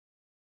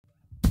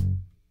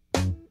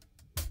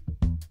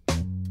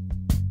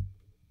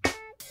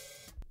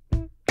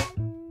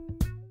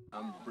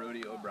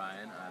Brodie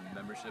O'Brien. I'm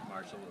membership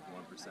marshal with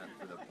 1%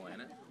 for the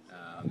Planet.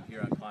 Here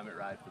on Climate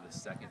Ride for the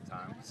second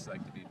time.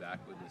 Psyched to be back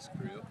with this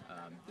crew.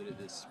 Did it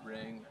this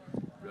spring,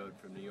 rode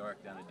from New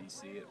York down to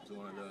DC. It was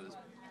one of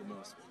the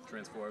most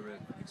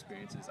transformative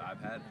experiences I've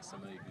had as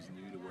somebody who's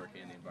new to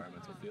working in the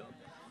environmental field.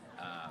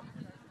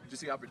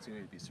 Just the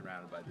opportunity to be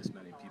surrounded by this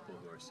many people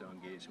who are so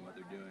engaged in what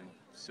they're doing,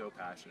 so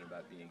passionate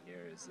about being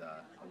here is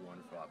a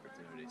wonderful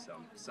opportunity. So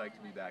I'm psyched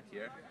to be back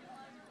here.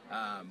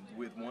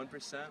 With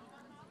 1%,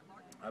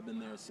 I've been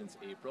there since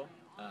April.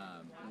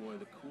 One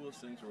of the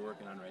coolest things we're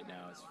working on right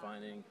now is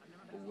finding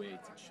a way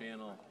to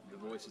channel the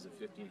voices of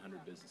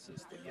 1,500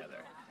 businesses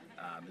together.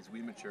 As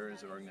we mature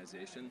as an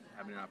organization,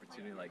 having an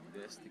opportunity like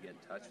this to get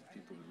in touch with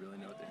people who really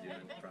know what they're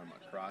doing from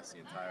across the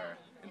entire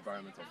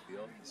environmental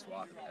field, the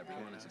swath of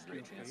everyone, is a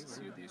great chance to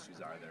see what the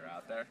issues are that are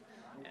out there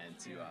and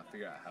to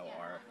figure out how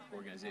our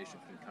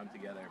organization can come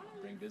together,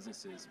 bring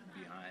businesses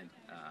behind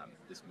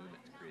this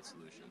movement to create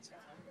solutions.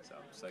 So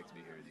I'm psyched to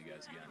be here with you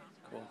guys again.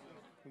 Cool.